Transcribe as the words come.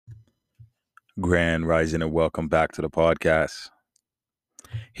Grand Rising and welcome back to the podcast.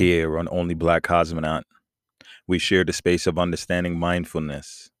 Here on Only Black Cosmonaut, we share the space of understanding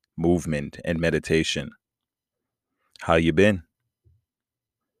mindfulness, movement, and meditation. How you been?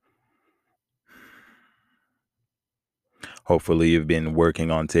 Hopefully you've been working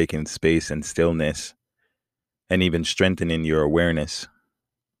on taking space and stillness and even strengthening your awareness.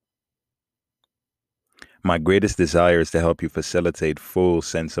 My greatest desire is to help you facilitate full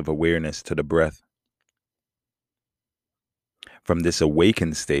sense of awareness to the breath. From this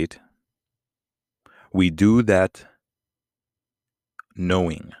awakened state, we do that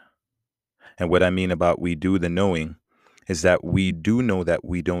knowing. And what I mean about we do the knowing is that we do know that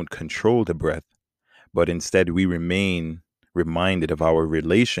we don't control the breath, but instead we remain reminded of our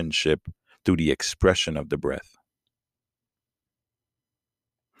relationship through the expression of the breath.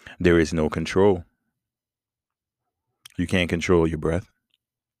 There is no control. You can't control your breath.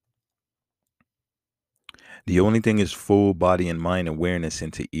 The only thing is full body and mind awareness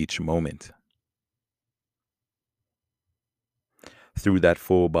into each moment. Through that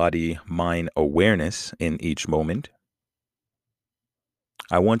full body mind awareness in each moment,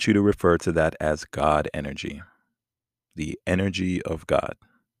 I want you to refer to that as God energy, the energy of God.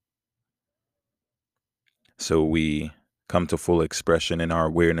 So we come to full expression in our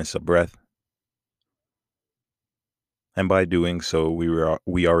awareness of breath. And by doing so,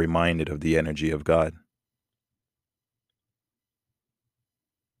 we are reminded of the energy of God.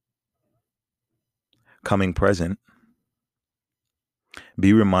 Coming present,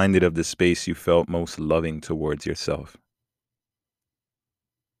 be reminded of the space you felt most loving towards yourself.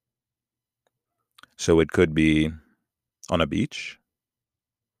 So it could be on a beach.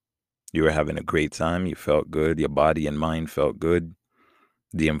 You were having a great time. You felt good. Your body and mind felt good.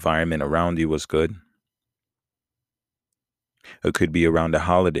 The environment around you was good. It could be around a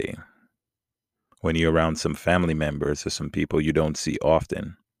holiday when you're around some family members or some people you don't see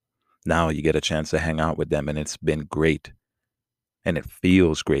often. Now you get a chance to hang out with them and it's been great. And it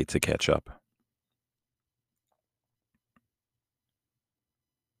feels great to catch up.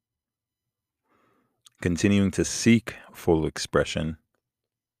 Continuing to seek full expression.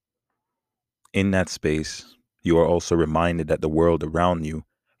 In that space, you are also reminded that the world around you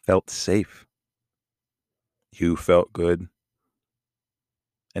felt safe. You felt good.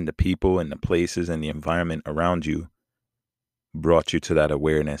 And the people and the places and the environment around you brought you to that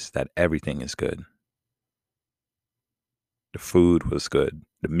awareness that everything is good. The food was good.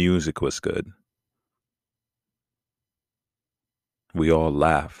 The music was good. We all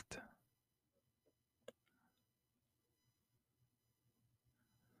laughed.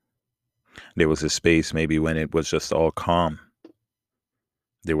 There was a space maybe when it was just all calm.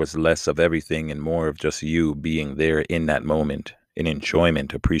 There was less of everything and more of just you being there in that moment, in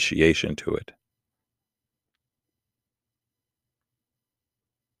enjoyment, appreciation to it.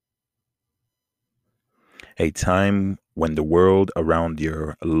 A time when the world around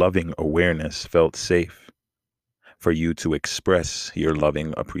your loving awareness felt safe for you to express your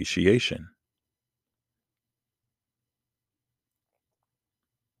loving appreciation.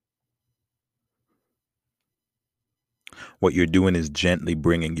 What you're doing is gently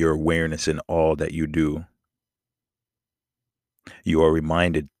bringing your awareness in all that you do. You are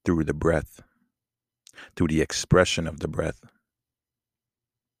reminded through the breath, through the expression of the breath.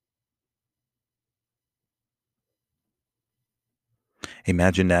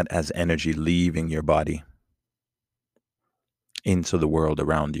 Imagine that as energy leaving your body into the world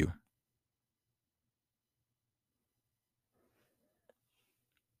around you.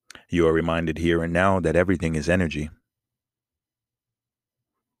 You are reminded here and now that everything is energy.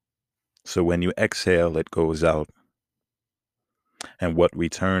 So when you exhale, it goes out. And what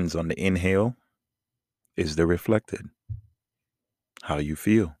returns on the inhale is the reflected. How you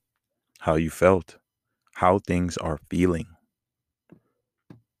feel, how you felt, how things are feeling.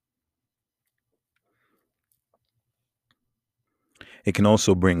 It can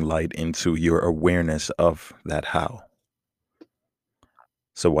also bring light into your awareness of that how.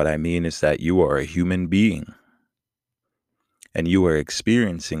 So what I mean is that you are a human being and you are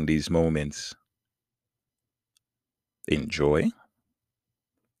experiencing these moments in joy,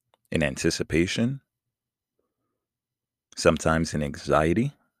 in anticipation, sometimes in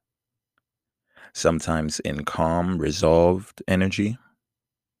anxiety, sometimes in calm, resolved energy,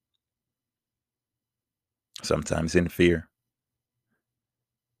 sometimes in fear.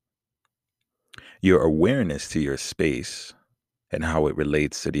 Your awareness to your space and how it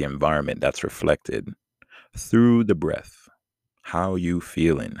relates to the environment that's reflected through the breath, how you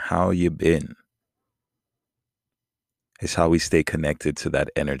feeling, how you been, is how we stay connected to that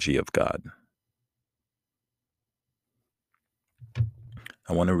energy of God.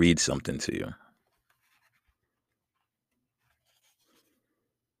 I want to read something to you.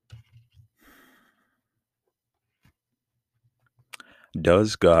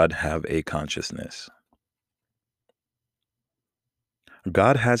 Does God have a consciousness?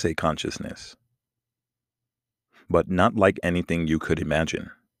 God has a consciousness, but not like anything you could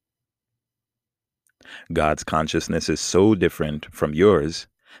imagine. God's consciousness is so different from yours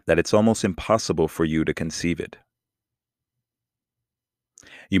that it's almost impossible for you to conceive it.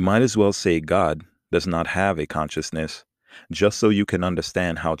 You might as well say God does not have a consciousness, just so you can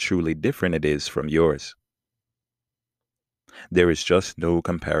understand how truly different it is from yours. There is just no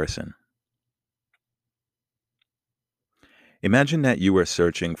comparison. Imagine that you are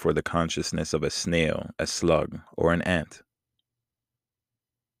searching for the consciousness of a snail, a slug, or an ant.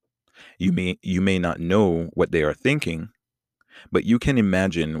 You may not know what they are thinking, but you can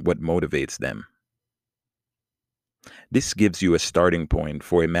imagine what motivates them. This gives you a starting point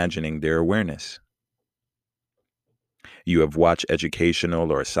for imagining their awareness. You have watched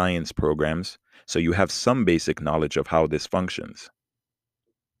educational or science programs, so you have some basic knowledge of how this functions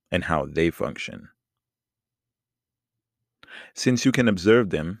and how they function. Since you can observe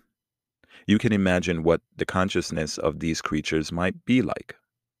them, you can imagine what the consciousness of these creatures might be like.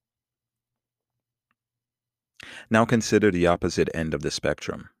 Now consider the opposite end of the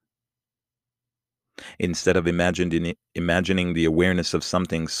spectrum. Instead of imagining the awareness of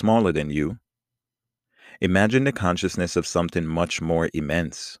something smaller than you, imagine the consciousness of something much more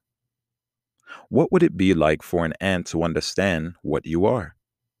immense. What would it be like for an ant to understand what you are?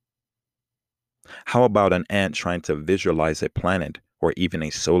 How about an ant trying to visualize a planet or even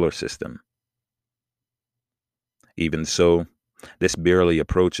a solar system? Even so, this barely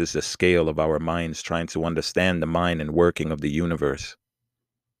approaches the scale of our minds trying to understand the mind and working of the universe.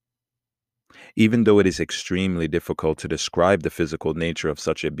 Even though it is extremely difficult to describe the physical nature of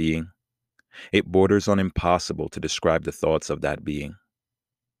such a being, it borders on impossible to describe the thoughts of that being.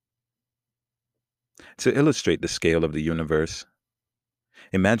 To illustrate the scale of the universe,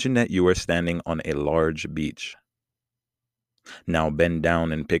 imagine that you are standing on a large beach. Now bend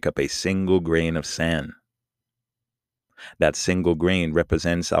down and pick up a single grain of sand. That single grain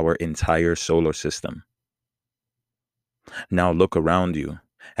represents our entire solar system. Now look around you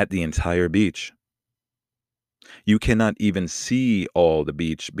at the entire beach. You cannot even see all the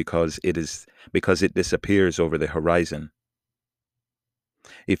beach because it disappears over the horizon.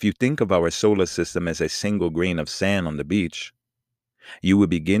 If you think of our solar system as a single grain of sand on the beach, you will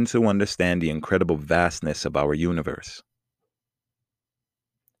begin to understand the incredible vastness of our universe.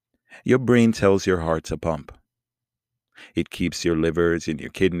 Your brain tells your heart to pump. It keeps your livers and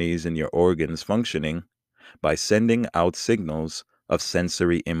your kidneys and your organs functioning by sending out signals of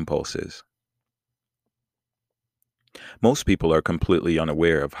sensory impulses. Most people are completely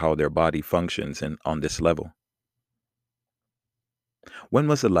unaware of how their body functions on this level. When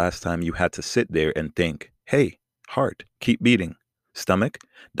was the last time you had to sit there and think, hey, heart, keep beating. Stomach,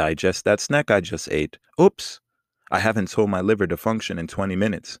 digest that snack I just ate. Oops, I haven't told my liver to function in 20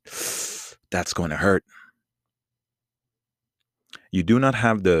 minutes. That's going to hurt. You do not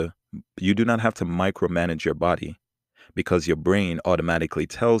have to micromanage your body because your brain automatically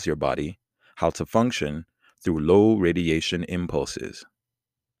tells your body how to function through low radiation impulses.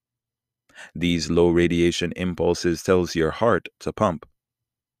 These low radiation impulses tells your heart to pump.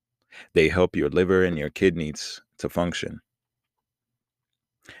 They help your liver and your kidneys to function.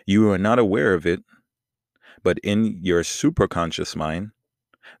 You are not aware of it, but in your superconscious mind,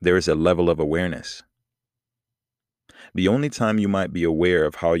 there is a level of awareness. The only time you might be aware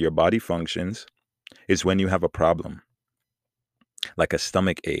of how your body functions is when you have a problem, like a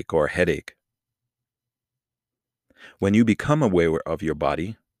stomach ache or a headache. When you become aware of your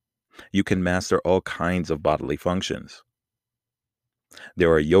body, you can master all kinds of bodily functions.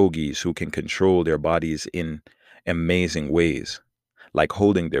 There are yogis who can control their bodies in amazing ways, like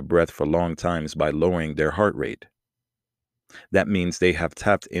holding their breath for long times by lowering their heart rate. That means they have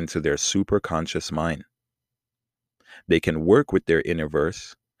tapped into their superconscious mind. They can work with their inner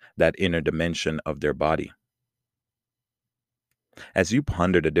verse, that inner dimension of their body. As you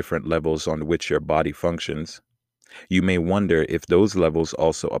ponder the different levels on which your body functions, you may wonder if those levels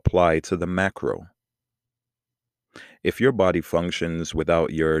also apply to the macro. If your body functions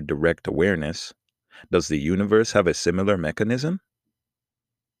without your direct awareness, does the universe have a similar mechanism?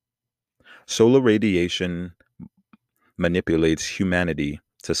 Solar radiation manipulates humanity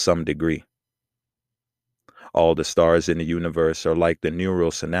to some degree. All the stars in the universe are like the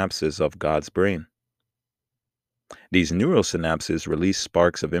neural synapses of God's brain. These neural synapses release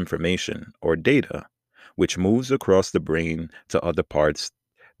sparks of information or data, which moves across the brain to other parts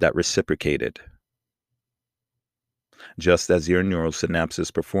that reciprocate it. Just as your neural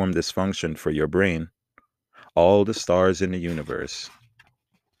synapses perform this function for your brain, all the stars in the universe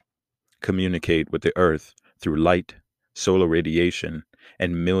communicate with the Earth through light, solar radiation,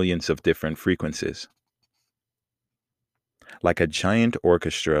 and millions of different frequencies. Like a giant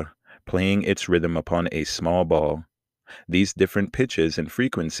orchestra playing its rhythm upon a small ball, these different pitches and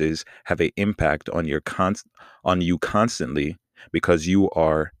frequencies have an impact on you constantly because you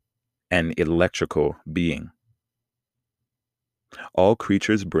are an electrical being. All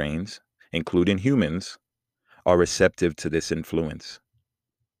creatures' brains, including humans, are receptive to this influence.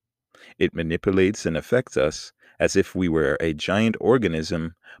 It manipulates and affects us as if we were a giant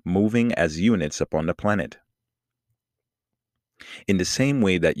organism moving as units upon the planet. In the same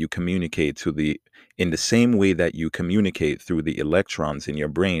way that you communicate through the electrons in your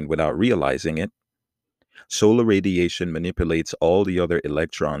brain without realizing it, solar radiation manipulates all the other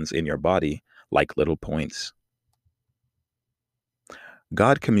electrons in your body like little points.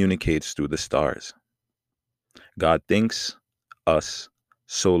 God communicates through the stars. God thinks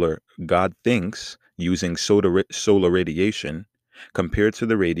using solar radiation compared to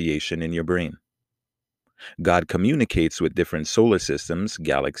the radiation in your brain. God communicates with different solar systems,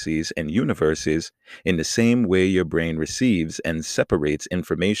 galaxies, and universes in the same way your brain receives and separates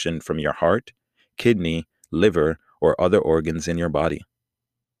information from your heart, kidney, liver, or other organs in your body.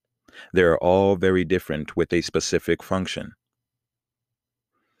 They are all very different with a specific function.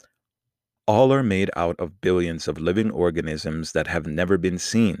 All are made out of billions of living organisms that have never been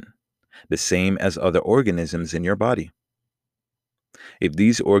seen, the same as other organisms in your body. If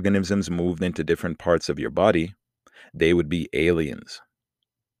these organisms moved into different parts of your body, they would be aliens.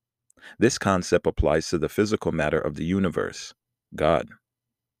 This concept applies to the physical matter of the universe, God.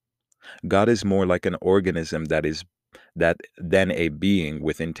 God is more like an organism than a being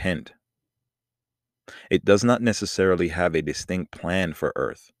with intent. It does not necessarily have a distinct plan for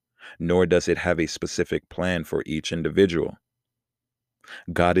Earth, nor does it have a specific plan for each individual.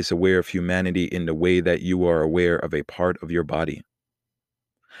 God is aware of humanity in the way that you are aware of a part of your body,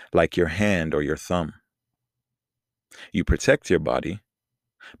 like your hand or your thumb. You protect your body,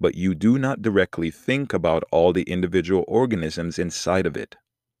 but you do not directly think about all the individual organisms inside of it.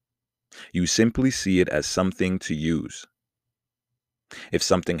 You simply see it as something to use. If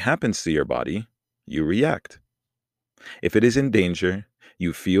something happens to your body, you react. If it is in danger,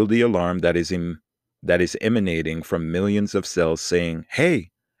 you feel the alarm that is emanating from millions of cells saying,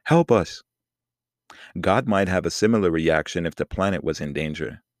 "Hey, help us." God might have a similar reaction if the planet was in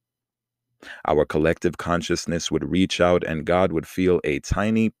danger. Our collective consciousness would reach out and God would feel a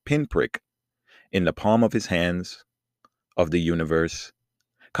tiny pinprick in the palm of his hands of the universe.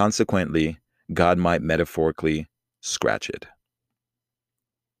 Consequently, God might metaphorically scratch it.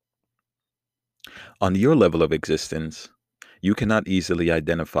 On your level of existence, you cannot easily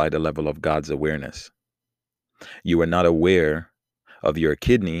identify the level of God's awareness. You are not aware of your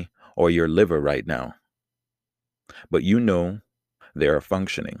kidney or your liver right now, but you know they are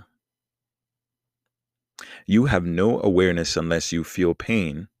functioning. You have no awareness unless you feel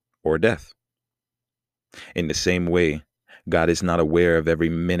pain or death. In the same way, God is not aware of every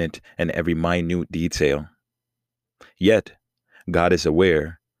minute and every minute detail. Yet, God is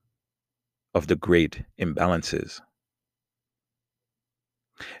aware of the great imbalances.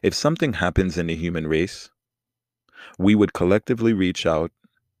 If something happens in the human race, we would collectively reach out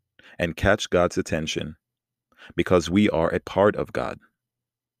and catch God's attention because we are a part of God.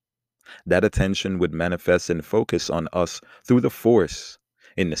 That attention would manifest and focus on us through the force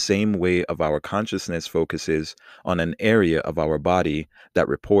in the same way of our consciousness focuses on an area of our body that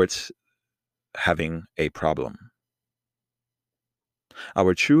reports having a problem.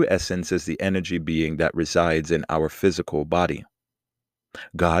 Our true essence is the energy being that resides in our physical body.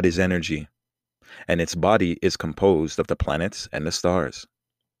 God is energy, and its body is composed of the planets and the stars.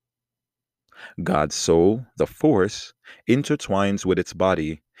 God's soul, the force, intertwines with its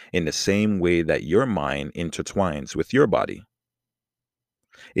body in the same way that your mind intertwines with your body.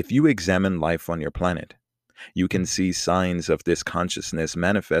 If you examine life on your planet, you can see signs of this consciousness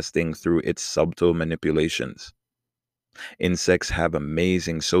manifesting through its subtle manipulations. Insects have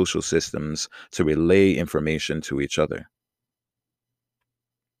amazing social systems to relay information to each other.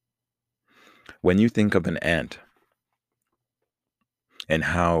 When you think of an ant and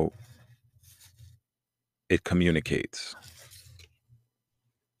how it communicates,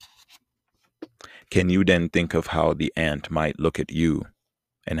 can you then think of how the ant might look at you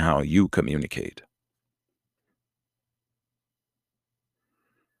and how you communicate?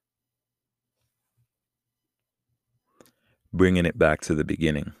 bringing it back to the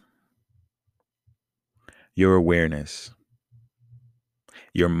beginning. Your awareness,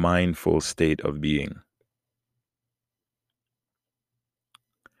 your mindful state of being.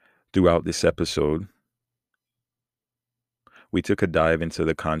 Throughout this episode, we took a dive into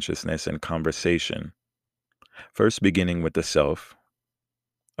the consciousness and conversation, first beginning with the self,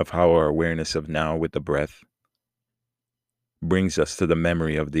 of how our awareness of now with the breath brings us to the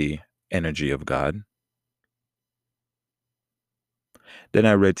memory of the energy of God. Then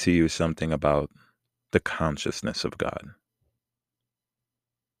I read to you something about the consciousness of God.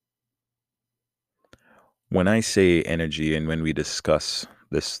 When I say energy and when we discuss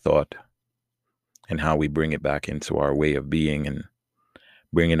this thought and how we bring it back into our way of being and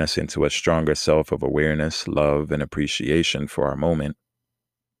bringing us into a stronger self of awareness, love, and appreciation for our moment,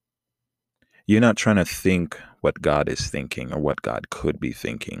 you're not trying to think what God is thinking or what God could be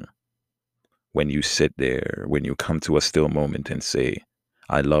thinking. When you sit there, when you come to a still moment and say,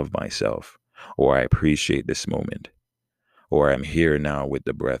 I love myself, or I appreciate this moment, or I'm here now with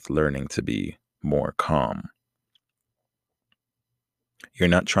the breath learning to be more calm. You're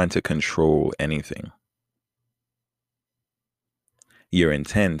not trying to control anything. Your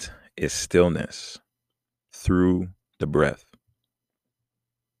intent is stillness through the breath.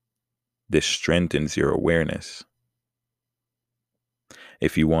 This strengthens your awareness.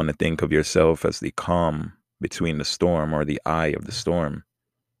 If you want to think of yourself as the calm between the storm or the eye of the storm,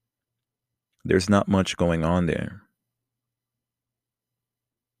 there's not much going on there.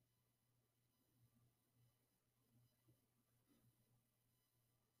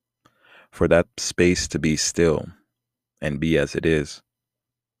 For that space to be still and be as it is,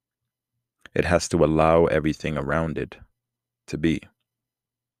 it has to allow everything around it to be.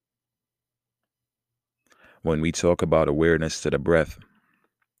 When we talk about awareness to the breath,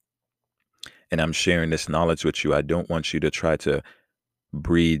 and I'm sharing this knowledge with you, I don't want you to try to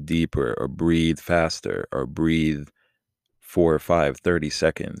breathe deeper or breathe faster or breathe 4 or 5, 30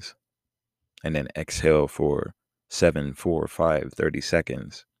 seconds and then exhale for 7, 4, 5, 30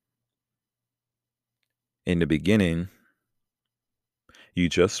 seconds. In the beginning, you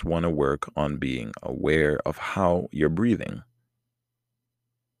just want to work on being aware of how you're breathing.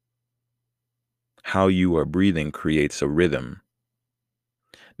 How you are breathing creates a rhythm.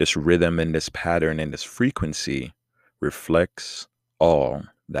 This rhythm and this pattern and this frequency reflects all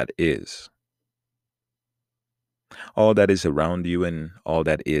that is. All that is around you and all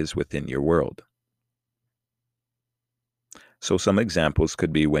that is within your world. So some examples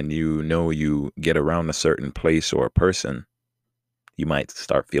could be when you know you get around a certain place or a person, you might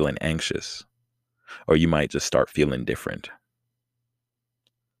start feeling anxious, or you might just start feeling different.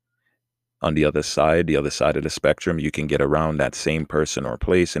 On the other side of the spectrum, you can get around that same person or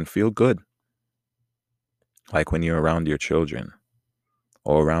place and feel good. Like when you're around your children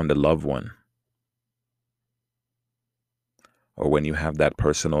or around a loved one, or when you have that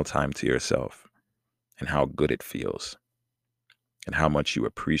personal time to yourself and how good it feels and how much you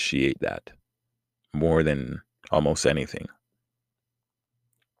appreciate that more than almost anything.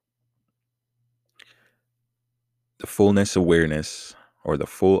 The fullness awareness or the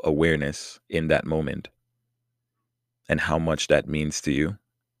full awareness in that moment and how much that means to you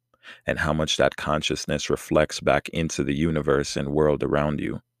and how much that consciousness reflects back into the universe and world around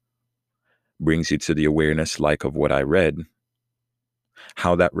you brings you to the awareness like of what I read,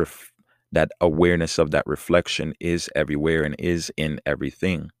 how that awareness of that reflection is everywhere and is in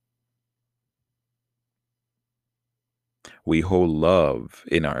everything. We hold love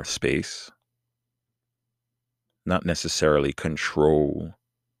in our space, not necessarily control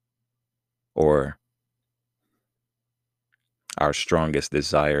or our strongest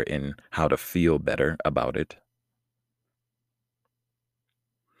desire in how to feel better about it,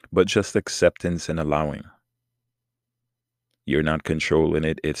 but just acceptance and allowing. You're not controlling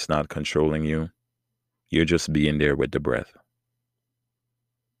it. It's not controlling you. You're just being there with the breath.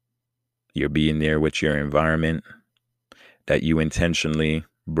 You're being there with your environment that you intentionally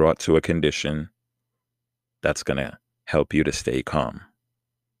brought to a condition that's going to help you to stay calm.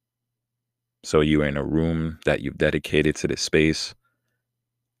 So you're in a room that you've dedicated to this space.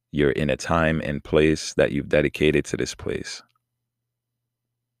 You're in a time and place that you've dedicated to this place.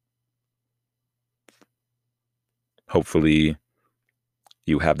 Hopefully,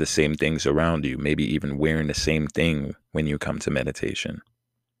 you have the same things around you, maybe even wearing the same thing when you come to meditation.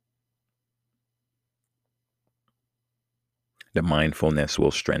 The mindfulness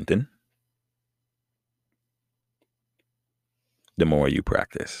will strengthen the more you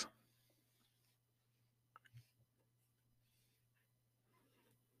practice.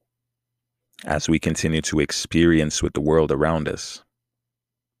 As we continue to experience with the world around us,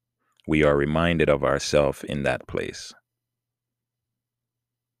 we are reminded of ourselves in that place.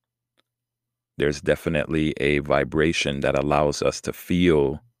 There's definitely a vibration that allows us to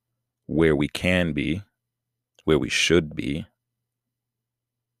feel where we can be, where we should be.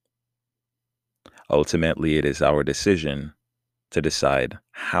 Ultimately, it is our decision to decide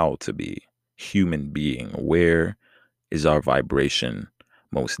how to be human being. Where is our vibration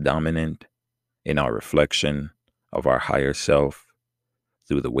most dominant in our reflection of our higher self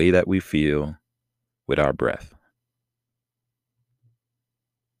through the way that we feel with our breath?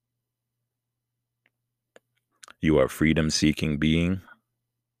 You are a freedom-seeking being.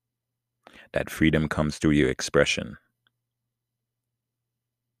 That freedom comes through your expression.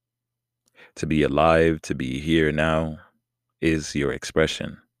 To be alive, to be here now, is your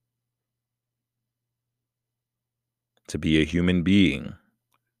expression. To be a human being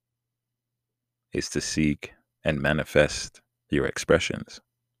is to seek and manifest your expressions.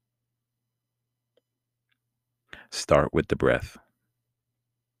 Start with the breath.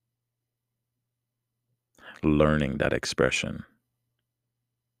 Learning that expression.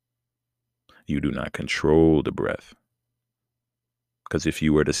 You do not control the breath. Because if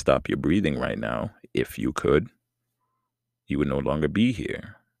you were to stop your breathing right now, if you could, you would no longer be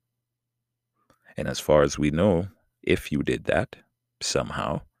here. And as far as we know, if you did that,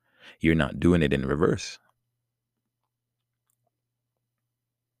 somehow, you're not doing it in reverse.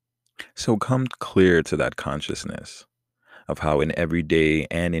 So come clear to that consciousness of how in every day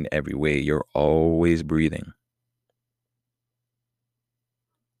and in every way, you're always breathing.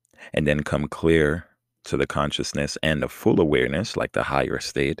 And then come clear to the consciousness and the full awareness, like the higher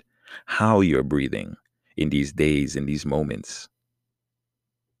state, how you're breathing in these days, in these moments,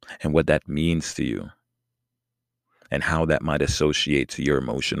 and what that means to you, and how that might associate to your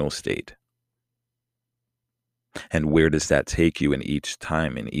emotional state. And where does that take you in each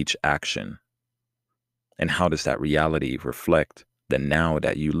time, in each action? And how does that reality reflect the now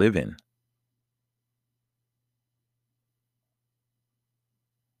that you live in?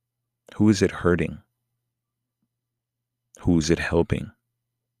 Who is it hurting? Who's it helping?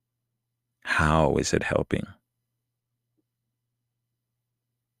 How is it helping?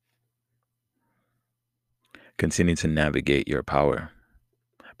 Continue to navigate your power.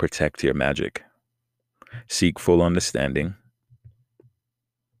 Protect your magic. Seek full understanding.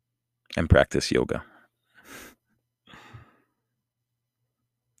 And practice yoga.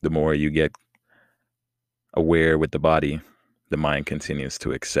 The more you get aware with the body, the mind continues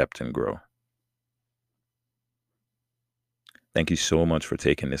to accept and grow. Thank you so much for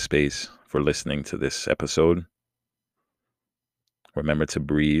taking this space, for listening to this episode. Remember to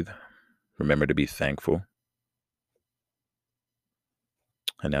breathe. Remember to be thankful.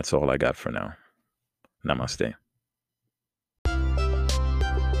 And that's all I got for now. Namaste.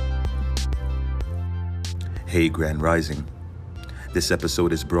 Hey, Grand Rising. This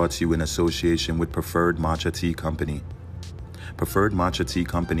episode is brought to you in association with Preferred Matcha Tea Company. Preferred Matcha Tea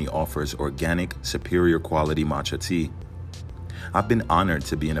Company offers organic, superior quality matcha tea. I've been honored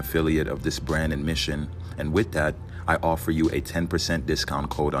to be an affiliate of this brand and mission, and with that, I offer you a 10% discount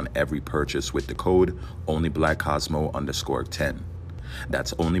code on every purchase with the code OnlyBlackCosmo_10.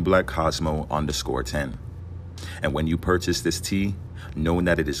 That's OnlyBlackCosmo_10. And when you purchase this tea, know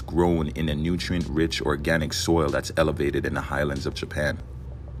that it is grown in a nutrient-rich organic soil that's elevated in the highlands of Japan.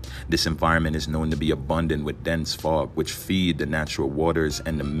 This environment is known to be abundant with dense fog, which feed the natural waters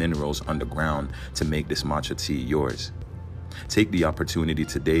and the minerals underground to make this matcha tea yours. Take the opportunity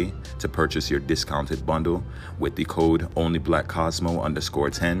today to purchase your discounted bundle with the code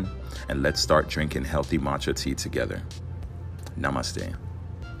OnlyBlackCosmo_10, and let's start drinking healthy matcha tea together. Namaste.